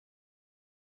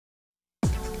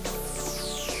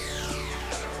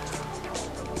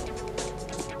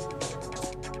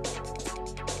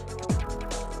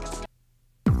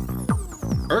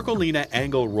Ercolina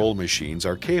angle roll machines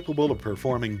are capable of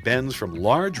performing bends from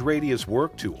large radius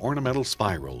work to ornamental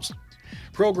spirals.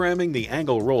 Programming the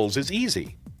angle rolls is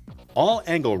easy. All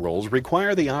angle rolls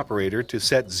require the operator to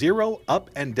set 0 up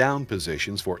and down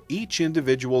positions for each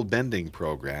individual bending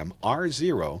program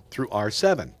R0 through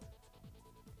R7.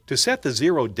 To set the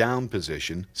 0 down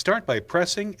position, start by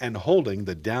pressing and holding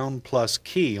the down plus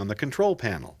key on the control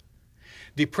panel.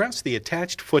 Depress the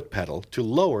attached foot pedal to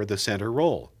lower the center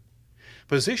roll.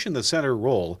 Position the center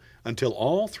roll until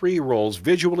all 3 rolls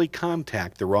visually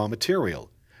contact the raw material.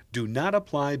 Do not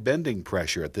apply bending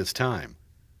pressure at this time.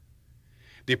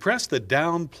 Depress the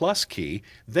down plus key,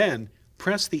 then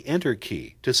press the enter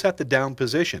key to set the down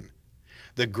position.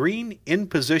 The green in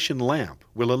position lamp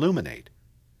will illuminate.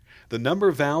 The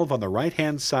number valve on the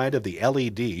right-hand side of the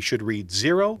LED should read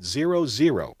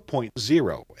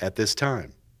 000.0 at this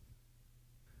time.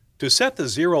 To set the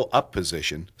 0 up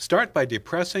position, start by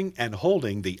depressing and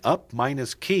holding the up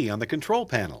minus key on the control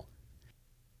panel.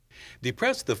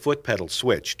 Depress the foot pedal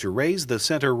switch to raise the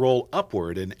center roll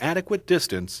upward an adequate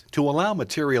distance to allow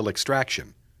material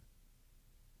extraction.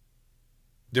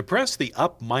 Depress the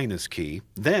up minus key,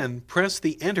 then press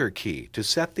the enter key to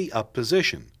set the up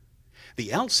position. The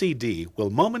LCD will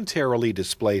momentarily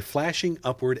display flashing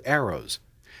upward arrows.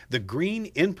 The green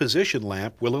in position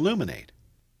lamp will illuminate.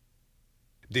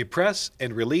 Depress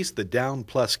and release the down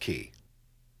plus key.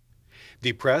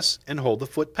 Depress and hold the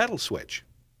foot pedal switch.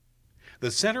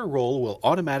 The center roll will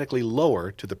automatically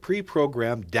lower to the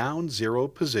pre-programmed down 0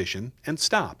 position and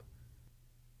stop.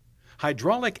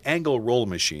 Hydraulic angle roll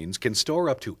machines can store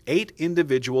up to 8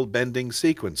 individual bending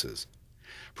sequences.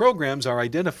 Programs are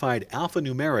identified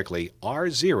alphanumerically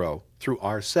R0 through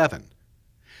R7.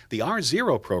 The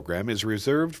R0 program is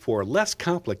reserved for less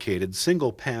complicated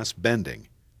single-pass bending.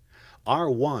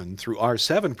 R1 through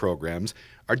R7 programs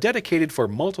are dedicated for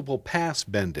multiple pass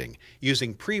bending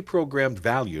using pre-programmed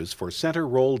values for center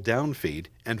roll downfeed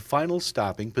and final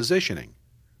stopping positioning.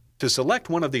 To select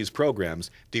one of these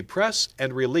programs, depress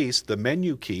and release the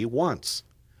menu key once.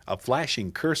 A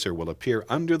flashing cursor will appear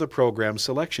under the program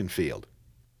selection field.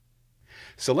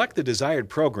 Select the desired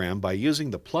program by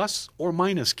using the plus or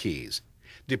minus keys.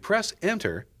 Depress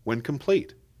Enter when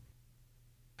complete.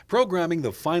 Programming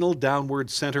the final downward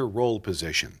center roll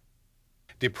position.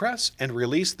 Depress and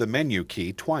release the menu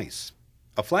key twice.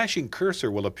 A flashing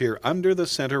cursor will appear under the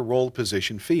center roll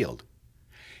position field.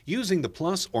 Using the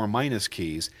plus or minus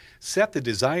keys, set the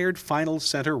desired final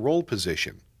center roll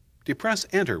position. Depress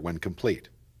Enter when complete.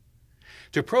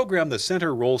 To program the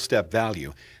center roll step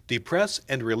value, depress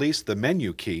and release the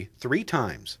menu key 3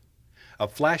 times. A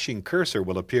flashing cursor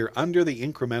will appear under the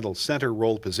incremental center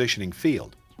roll positioning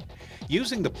field.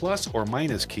 Using the plus or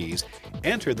minus keys,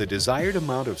 enter the desired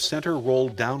amount of center roll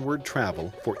downward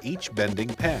travel for each bending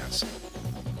pass.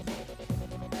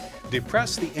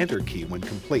 Depress the Enter key when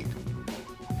complete.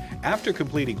 After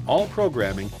completing all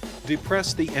programming,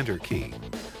 depress the Enter key.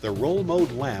 The roll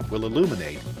mode lamp will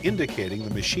illuminate, indicating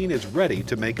the machine is ready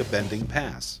to make a bending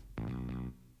pass.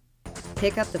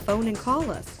 Pick up the phone and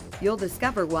call us. You'll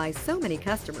discover why so many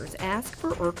customers ask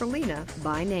for Ercolina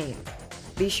by name.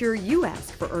 Be sure you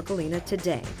ask for Ercolina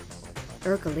today.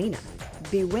 Ercolina,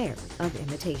 beware of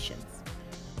imitations.